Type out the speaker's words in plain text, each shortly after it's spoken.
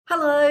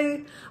Hello,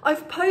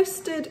 I've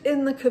posted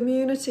in the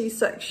community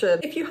section.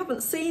 If you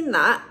haven't seen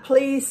that,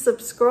 please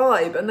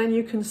subscribe and then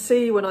you can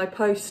see when I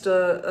post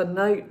a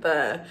note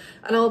there.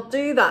 And I'll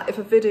do that if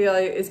a video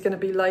is going to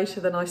be later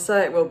than I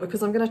say it will,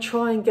 because I'm going to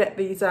try and get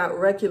these out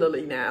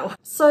regularly now.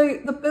 So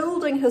the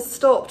building has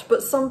stopped,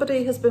 but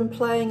somebody has been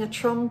playing a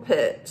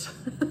trumpet.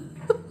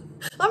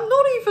 I'm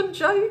not even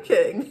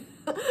joking.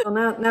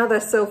 Now they're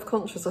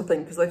self-conscious, I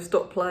think, because they've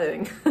stopped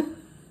playing.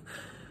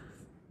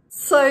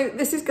 So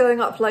this is going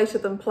up later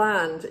than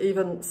planned,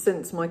 even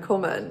since my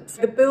comment.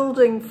 The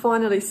building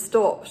finally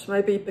stopped,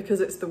 maybe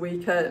because it's the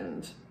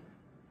weekend.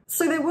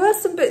 So there were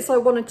some bits I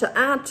wanted to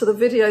add to the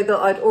video that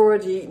I'd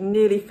already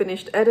nearly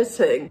finished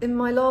editing. In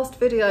my last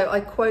video, I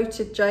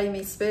quoted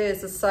Jamie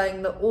Spears as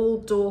saying that all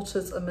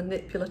daughters are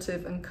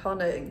manipulative and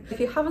cunning. If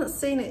you haven't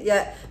seen it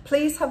yet,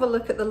 please have a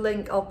look at the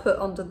link I'll put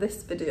under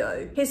this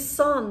video. His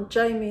son,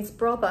 Jamie's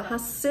brother,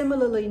 has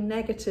similarly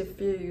negative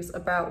views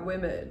about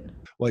women.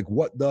 Like,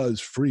 what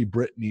does Free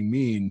Britney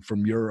mean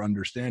from your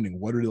understanding?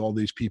 What are all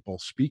these people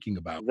speaking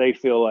about? They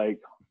feel like,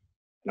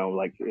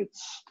 like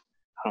it's,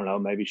 I don't know,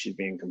 maybe she's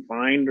being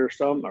confined or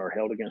something, or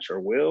held against her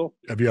will.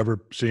 Have you ever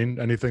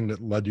seen anything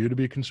that led you to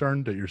be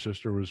concerned that your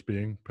sister was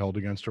being held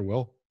against her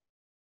will?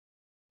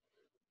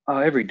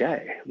 Every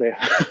day.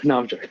 No,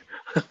 I'm joking.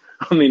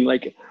 I mean,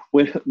 like,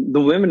 the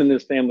women in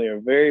this family are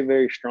very,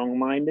 very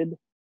strong-minded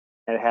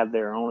and have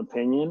their own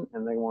opinion,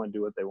 and they want to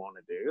do what they want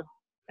to do.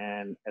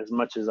 And as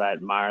much as I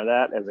admire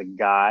that as a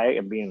guy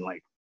and being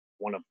like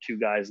one of two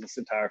guys in this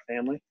entire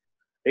family,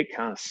 it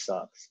kind of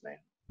sucks, man.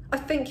 I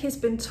think he's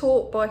been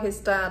taught by his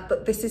dad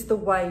that this is the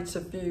way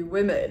to view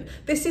women.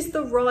 This is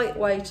the right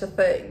way to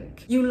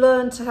think. You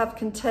learn to have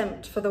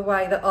contempt for the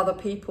way that other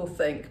people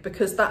think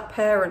because that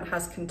parent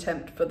has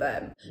contempt for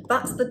them.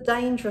 That's the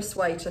dangerous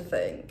way to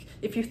think.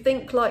 If you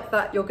think like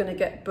that, you're going to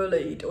get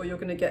bullied or you're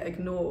going to get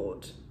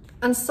ignored.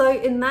 And so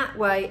in that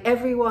way,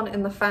 everyone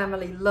in the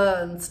family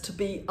learns to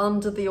be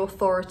under the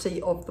authority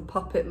of the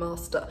puppet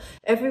master.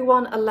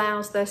 Everyone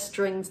allows their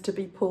strings to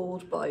be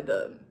pulled by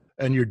them.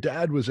 And your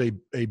dad was a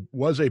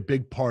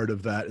big part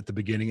of that at the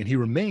beginning, and he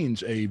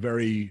remains a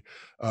very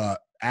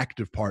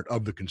active part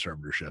of the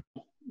conservatorship.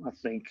 I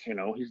think,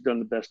 he's done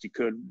the best he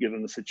could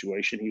given the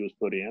situation he was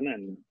put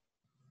in.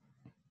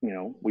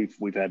 And,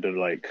 we've had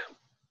to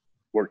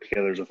work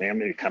together as a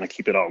family to kind of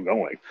keep it all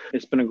going.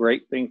 It's been a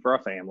great thing for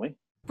our family.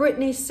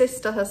 Britney's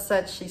sister has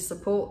said she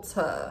supports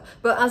her,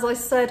 but as I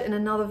said in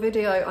another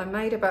video I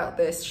made about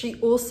this, she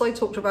also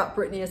talked about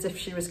Britney as if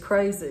she was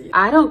crazy.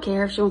 I don't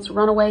care if she wants to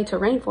run away to a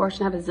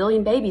rainforest and have a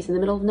zillion babies in the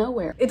middle of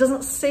nowhere. It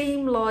doesn't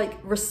seem like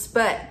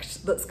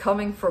respect that's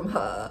coming from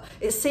her.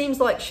 It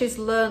seems like she's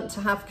learnt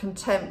to have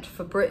contempt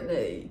for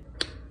Britney.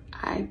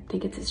 I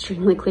think it's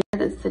extremely clear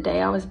that since the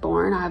day I was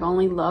born, I've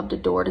only loved,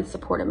 adored, and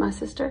supported my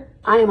sister.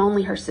 I am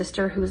only her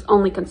sister who is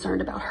only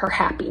concerned about her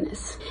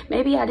happiness.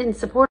 Maybe I didn't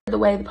support her the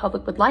way the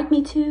public would like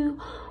me to,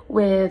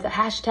 with a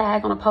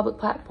hashtag on a public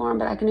platform,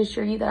 but I can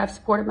assure you that I've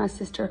supported my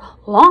sister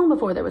long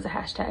before there was a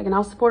hashtag, and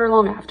I'll support her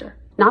long after.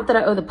 Not that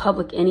I owe the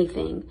public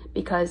anything,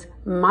 because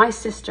my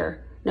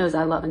sister knows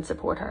I love and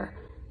support her.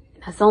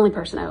 That's the only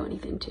person I owe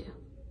anything to.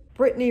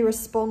 Britney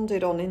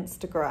responded on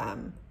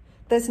Instagram.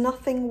 There's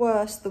nothing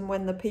worse than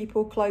when the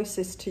people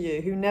closest to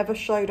you who never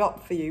showed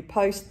up for you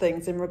post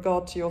things in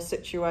regard to your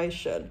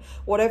situation,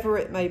 whatever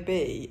it may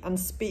be, and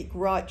speak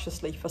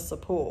righteously for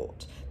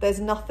support. There's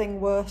nothing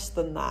worse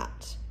than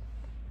that.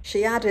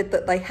 She added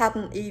that they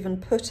hadn't even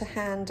put a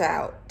hand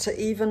out to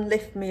even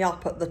lift me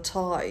up at the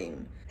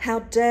time. How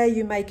dare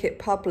you make it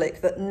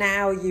public that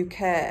now you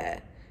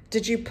care?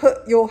 Did you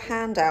put your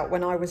hand out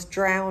when I was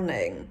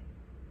drowning?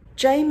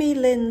 Jamie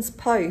Lynn's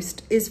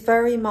post is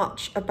very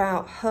much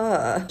about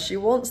her. She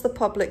wants the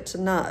public to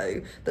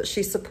know that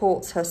she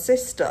supports her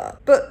sister,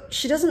 but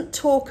she doesn't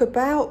talk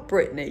about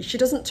Britney. She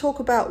doesn't talk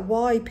about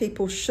why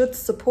people should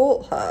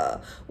support her,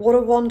 what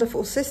a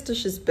wonderful sister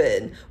she's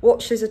been,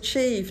 what she's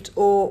achieved,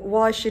 or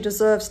why she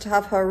deserves to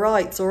have her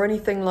rights or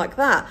anything like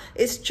that.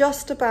 It's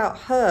just about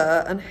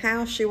her and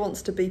how she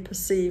wants to be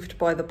perceived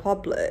by the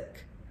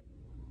public.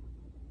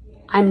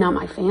 I'm not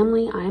my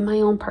family. I am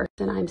my own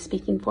person. I'm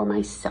speaking for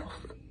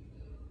myself.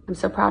 I'm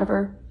so proud of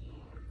her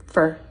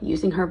for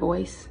using her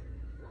voice.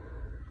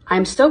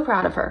 I'm so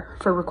proud of her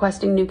for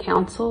requesting new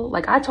counsel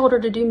like I told her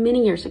to do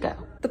many years ago.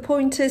 The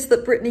point is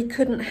that Britney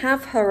couldn't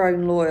have her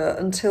own lawyer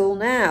until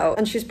now,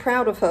 and she's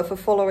proud of her for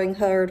following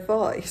her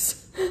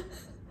advice.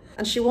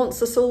 And she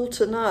wants us all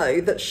to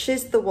know that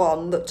she's the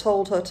one that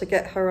told her to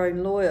get her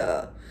own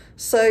lawyer.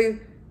 So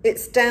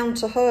it's down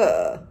to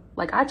her.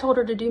 Like I told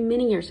her to do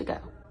many years ago.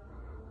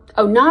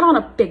 Oh, not on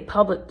a big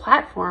public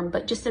platform,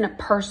 but just in a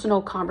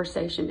personal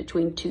conversation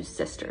between two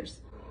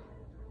sisters.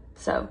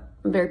 So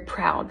I'm very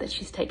proud that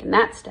she's taken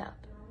that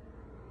step.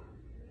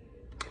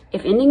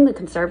 If ending the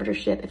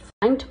conservatorship, if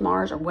flying to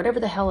Mars, or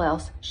whatever the hell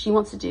else she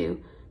wants to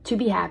do to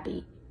be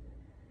happy,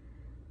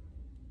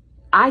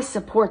 I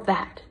support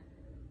that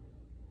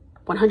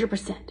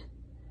 100%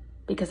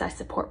 because I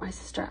support my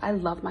sister. I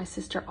love my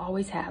sister,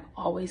 always have,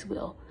 always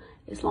will,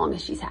 as long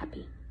as she's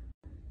happy.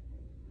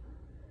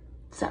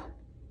 So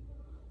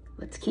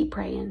Let's keep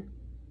praying.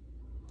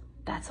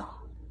 That's all.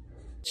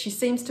 She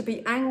seems to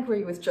be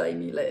angry with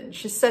Jamie Lynn.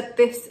 She said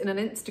this in an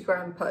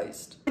Instagram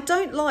post. I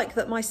don't like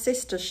that my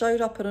sister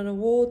showed up at an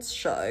awards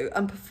show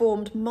and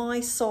performed my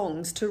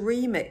songs to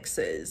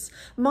remixes.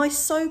 My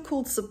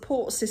so-called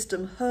support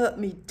system hurt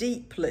me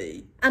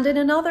deeply. And in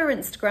another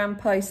Instagram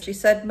post, she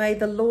said, may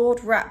the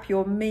Lord wrap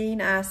your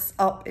mean ass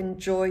up in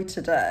joy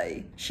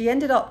today. She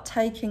ended up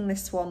taking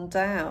this one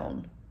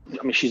down.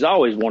 I mean, she's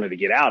always wanted to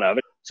get out of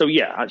it. So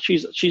yeah,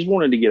 she's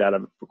wanted to get out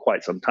of it for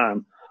quite some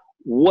time.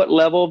 What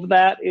level of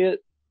that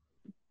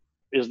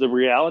is the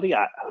reality?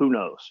 Who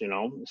knows? You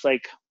know, it's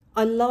like,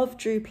 I love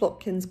Drew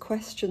Plotkin's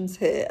questions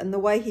here and the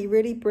way he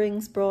really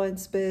brings Brian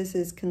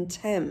Spears'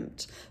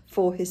 contempt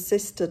for his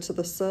sister to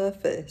the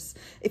surface.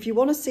 If you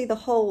want to see the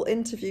whole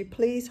interview,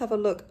 please have a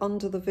look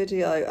under the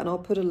video and I'll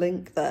put a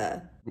link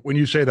there. When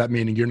you say that,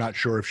 meaning you're not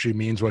sure if she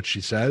means what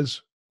she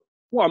says?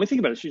 well, I mean, think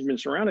about it. She's been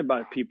surrounded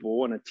by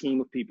people and a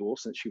team of people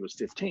since she was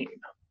 15.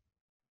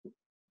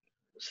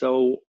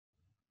 So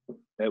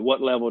at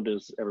what level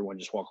does everyone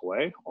just walk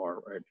away,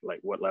 or like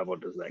what level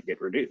does that get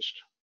reduced,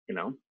 you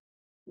know?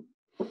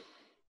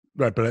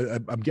 Right,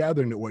 but I'm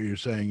gathering that what you're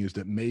saying is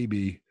that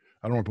maybe,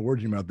 I don't want to put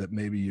words in your mouth, that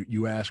maybe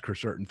you ask her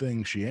certain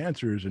things, she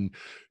answers, and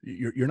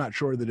you're not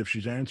sure that if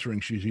she's answering,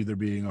 she's either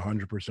being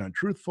 100%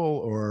 truthful,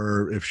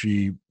 or if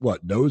she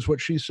knows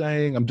what she's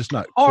saying. I'm just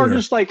not clear. Or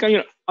just like, you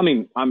know, I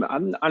mean,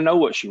 I know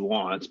what she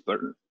wants, but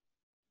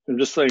I'm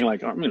just saying,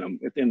 like, you know,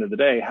 at the end of the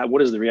day,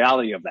 what is the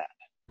reality of that?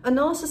 A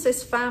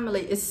narcissist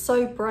family is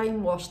so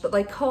brainwashed that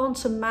they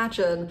can't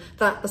imagine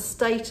that the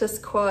status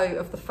quo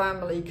of the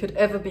family could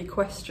ever be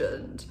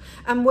questioned.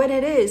 And when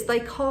it is, they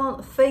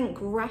can't think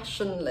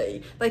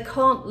rationally. They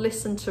can't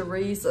listen to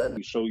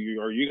reason. So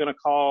are you going to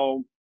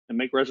call and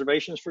make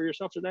reservations for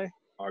yourself today?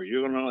 Are you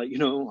going to, like, you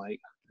know, like...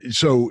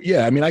 So,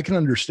 yeah, I mean, I can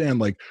understand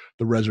like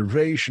the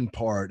reservation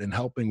part and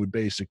helping with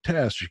basic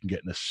tasks. You can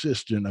get an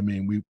assistant. I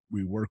mean,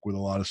 we work with a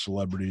lot of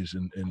celebrities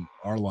in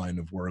our line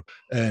of work,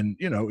 and,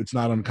 you know, it's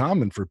not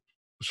uncommon for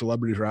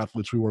celebrities or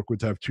athletes we work with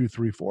to have 2,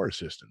 3, 4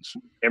 assistants.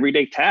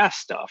 Everyday task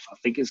stuff, I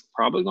think, is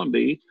probably going to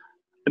be,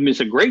 I mean,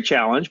 it's a great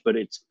challenge, but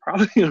it's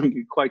probably going to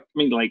be quite, I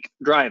mean, like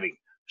driving.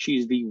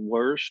 She's the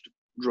worst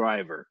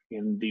driver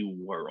in the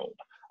world.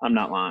 I'm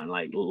not lying.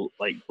 Like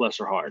bless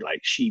her heart. Like,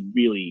 she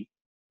really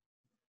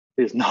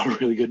is not a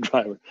really good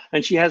driver,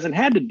 and she hasn't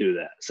had to do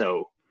that.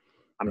 So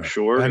I'm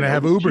sure. And I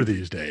have Uber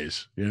these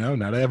days, you know,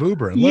 now they have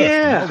Uber and Lyft.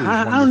 Yeah. And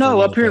I don't know.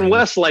 Up here in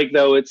Westlake,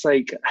 though, it's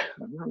like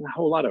not a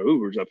whole lot of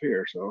Ubers up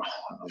here. So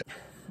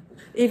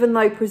even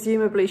though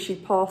presumably she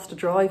passed a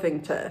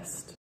driving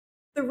test.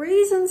 The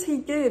reasons he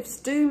gives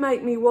do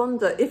make me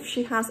wonder if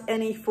she has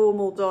any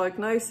formal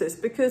diagnosis,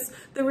 because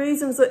the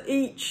reasons are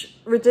each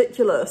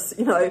ridiculous,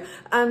 you know,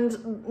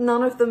 and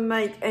none of them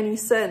make any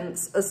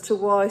sense as to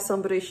why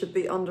somebody should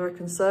be under a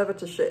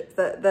conservatorship.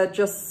 They're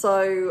just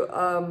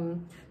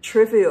so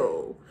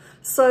trivial.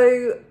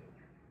 So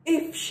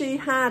if she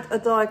had a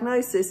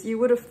diagnosis, you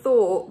would have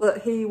thought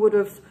that he would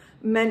have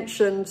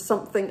mentioned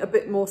something a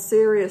bit more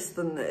serious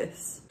than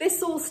this.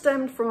 This all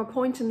stemmed from a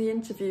point in the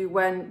interview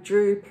when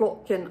Drew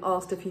Plotkin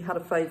asked if he had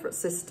a favourite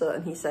sister,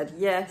 and he said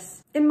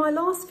yes. In my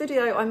last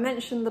video, I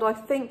mentioned that I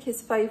think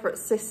his favourite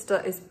sister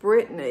is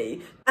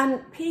Britney,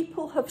 and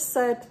people have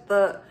said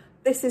that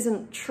this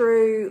isn't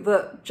true,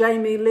 that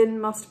Jamie Lynn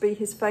must be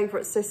his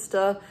favourite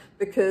sister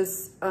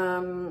because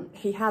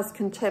he has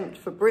contempt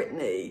for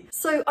Britney.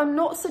 So I'm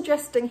not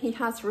suggesting he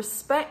has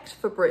respect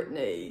for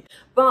Britney,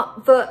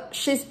 but that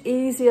she's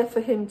easier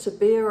for him to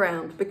be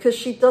around because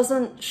she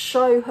doesn't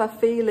show her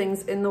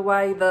feelings in the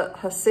way that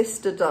her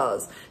sister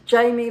does.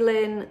 Jamie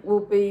Lynn will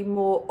be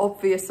more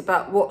obvious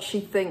about what she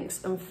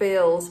thinks and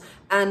feels,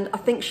 and I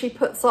think she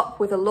puts up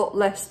with a lot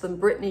less than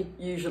Britney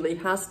usually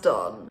has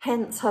done.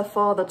 Hence her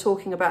father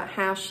talking about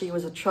how she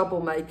was a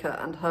troublemaker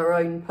and her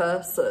own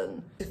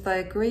person. If they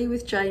agree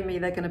with Jamie,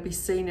 they're going to be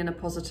seen in a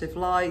positive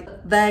light.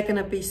 They're going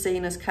to be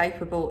seen as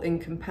capable in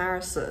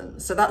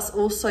comparison. So that's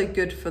also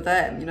good for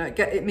them. You know,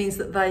 it means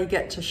that they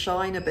get to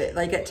shine a bit.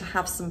 They get to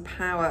have some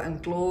power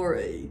and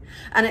glory.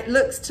 And it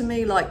looks to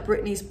me like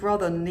Britney's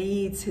brother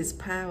needs his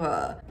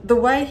power. The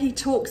way he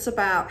talks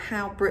about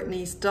how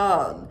Britney's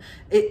done,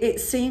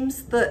 it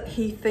seems that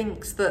he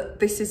thinks that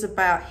this is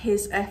about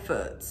his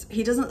efforts.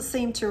 He doesn't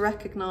seem to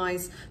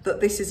recognise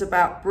that this is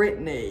about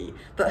Britney,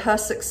 that her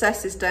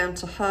success is down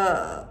to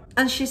her.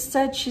 And she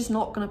said she's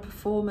not going to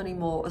perform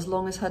anymore as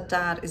long as her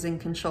dad is in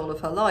control of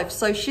her life.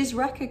 So she's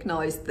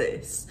recognised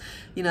this,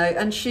 you know,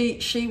 and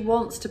she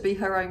wants to be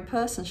her own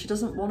person. She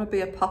doesn't want to be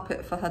a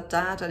puppet for her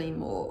dad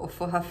anymore or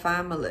for her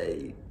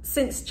family.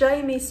 Since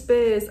Jamie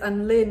Spears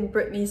and Lynn,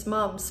 Britney's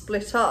mum,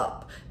 split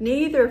up,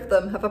 neither of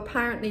them have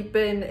apparently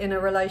been in a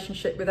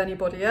relationship with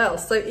anybody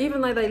else. So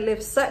even though they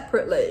live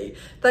separately,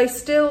 they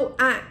still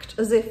act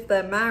as if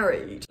they're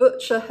married.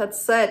 Butcher had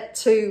said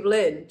to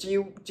Lynn,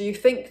 do you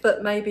think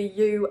that maybe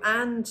you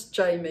and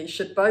Jamie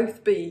should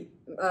both be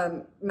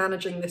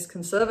managing this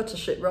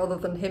conservatorship rather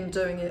than him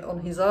doing it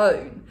on his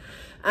own?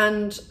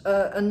 and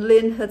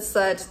Lynn had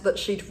said that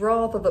she'd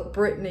rather that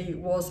Britney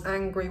was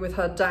angry with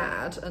her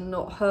dad and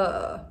not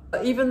her,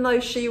 even though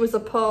she was a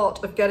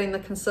part of getting the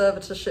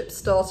conservatorship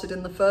started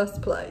in the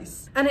first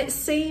place. And it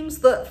seems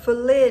that for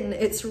Lynn,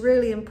 it's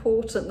really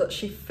important that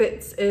she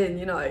fits in,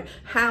 you know,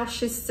 how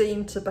she's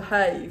seen to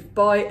behave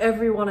by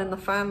everyone in the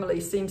family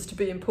seems to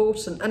be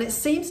important, and it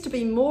seems to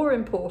be more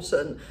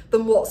important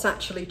than what's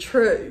actually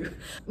true.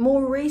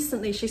 More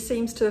recently, she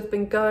seems to have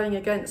been going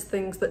against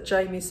things that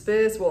Jamie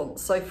Spears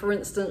wants. So for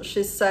instance,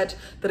 she's said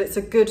that it's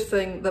a good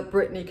thing that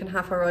Britney can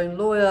have her own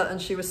lawyer,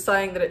 and she was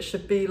saying that it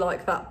should be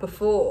like that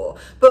before.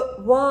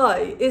 But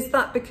why? Is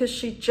that because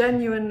she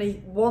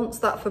genuinely wants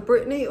that for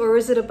Britney, or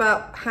is it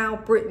about how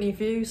Britney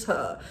views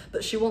her,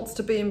 that she wants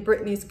to be in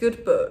Britney's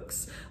good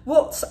books?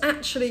 What's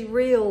actually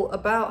real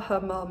about her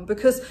mum?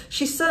 Because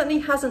she certainly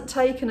hasn't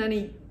taken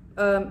any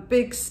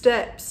big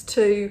steps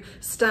to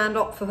stand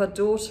up for her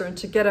daughter and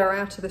to get her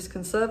out of this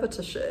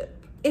conservatorship.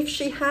 If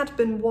she had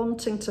been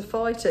wanting to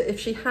fight it, if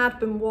she had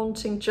been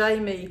wanting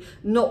Jamie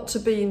not to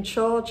be in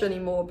charge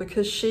anymore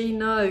because she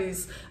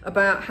knows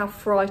about how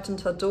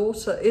frightened her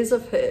daughter is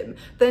of him,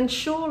 then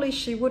surely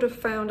she would have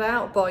found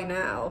out by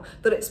now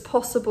that it's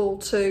possible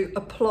to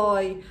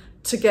apply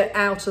to get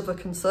out of a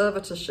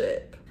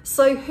conservatorship.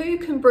 So who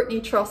can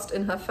Britney trust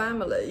in her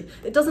family?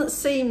 It doesn't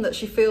seem that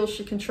she feels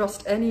she can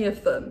trust any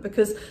of them,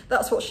 because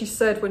that's what she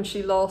said when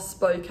she last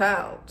spoke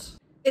out.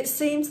 It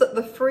seems that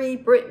the Free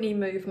Britney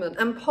movement,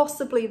 and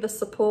possibly the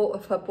support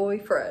of her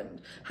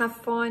boyfriend, have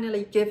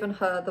finally given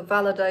her the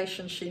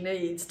validation she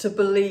needs to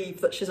believe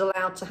that she's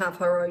allowed to have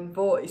her own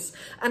voice.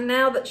 And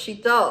now that she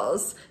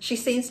does, she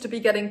seems to be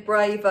getting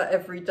braver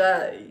every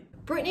day.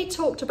 Britney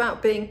talked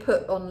about being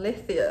put on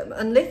lithium,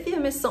 and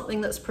lithium is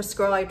something that's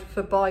prescribed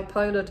for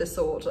bipolar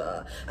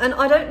disorder. And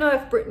I don't know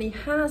if Britney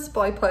has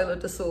bipolar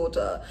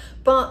disorder,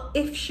 but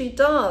if she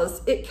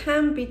does, it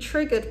can be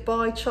triggered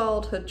by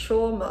childhood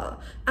trauma,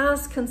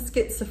 as can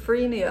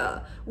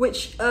schizophrenia,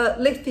 which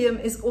lithium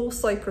is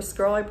also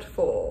prescribed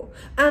for.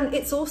 And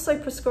it's also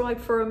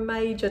prescribed for a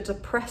major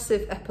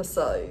depressive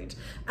episode.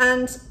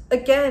 And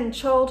again,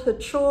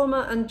 childhood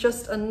trauma and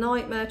just a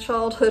nightmare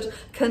childhood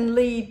can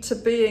lead to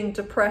being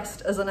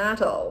depressed as an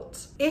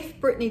adult. If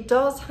Britney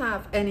does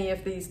have any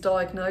of these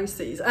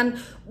diagnoses, and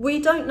we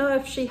don't know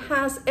if she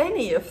has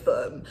any of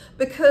them,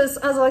 because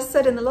as I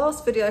said in the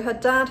last video, her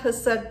dad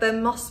has said there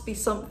must be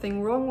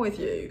something wrong with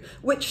you,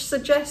 which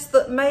suggests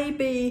that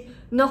maybe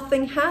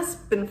nothing has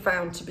been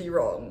found to be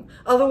wrong.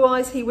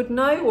 Otherwise, he would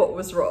know what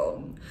was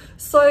wrong.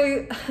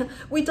 So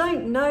we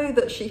don't know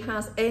that she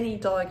has any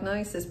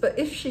diagnosis, but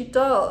if she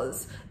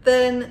does,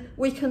 then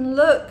we can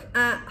look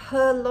at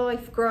her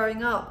life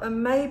growing up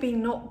and maybe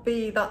not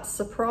be that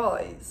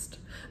surprised.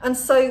 And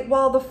so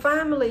while the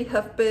family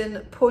have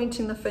been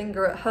pointing the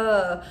finger at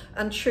her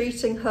and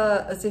treating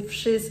her as if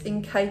she's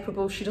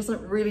incapable, she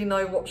doesn't really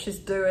know what she's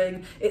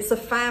doing, it's a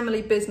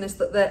family business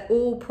that they're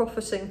all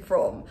profiting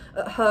from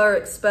at her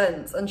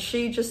expense, and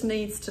she just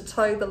needs to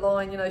toe the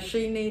line, you know,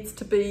 she needs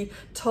to be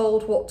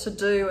told what to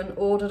do and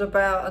ordered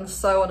about and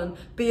so on, and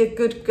be a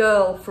good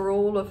girl for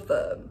all of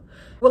them.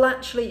 Well,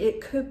 actually,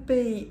 it could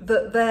be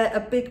that they're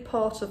a big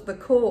part of the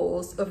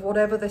cause of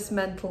whatever this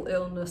mental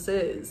illness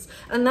is.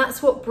 And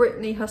that's what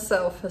Britney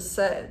herself has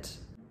said.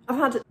 I've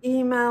had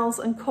emails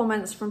and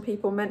comments from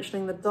people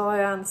mentioning the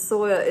Diane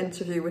Sawyer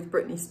interview with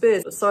Britney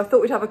Spears. So I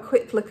thought we'd have a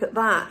quick look at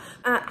that,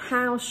 at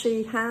how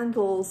she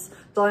handles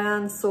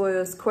Diane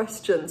Sawyer's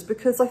questions,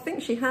 because I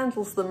think she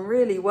handles them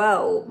really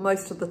well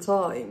most of the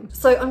time.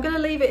 So I'm going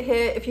to leave it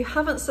here. If you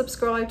haven't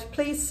subscribed,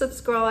 please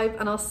subscribe,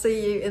 and I'll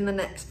see you in the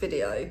next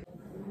video.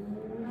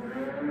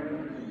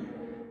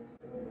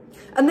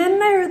 And then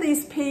there are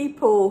these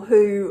people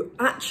who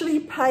actually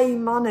pay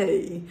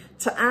money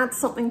to add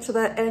something to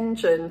their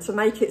engine to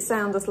make it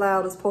sound as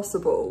loud as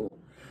possible.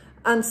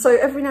 And so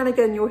every now and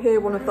again you'll hear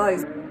one of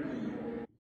those.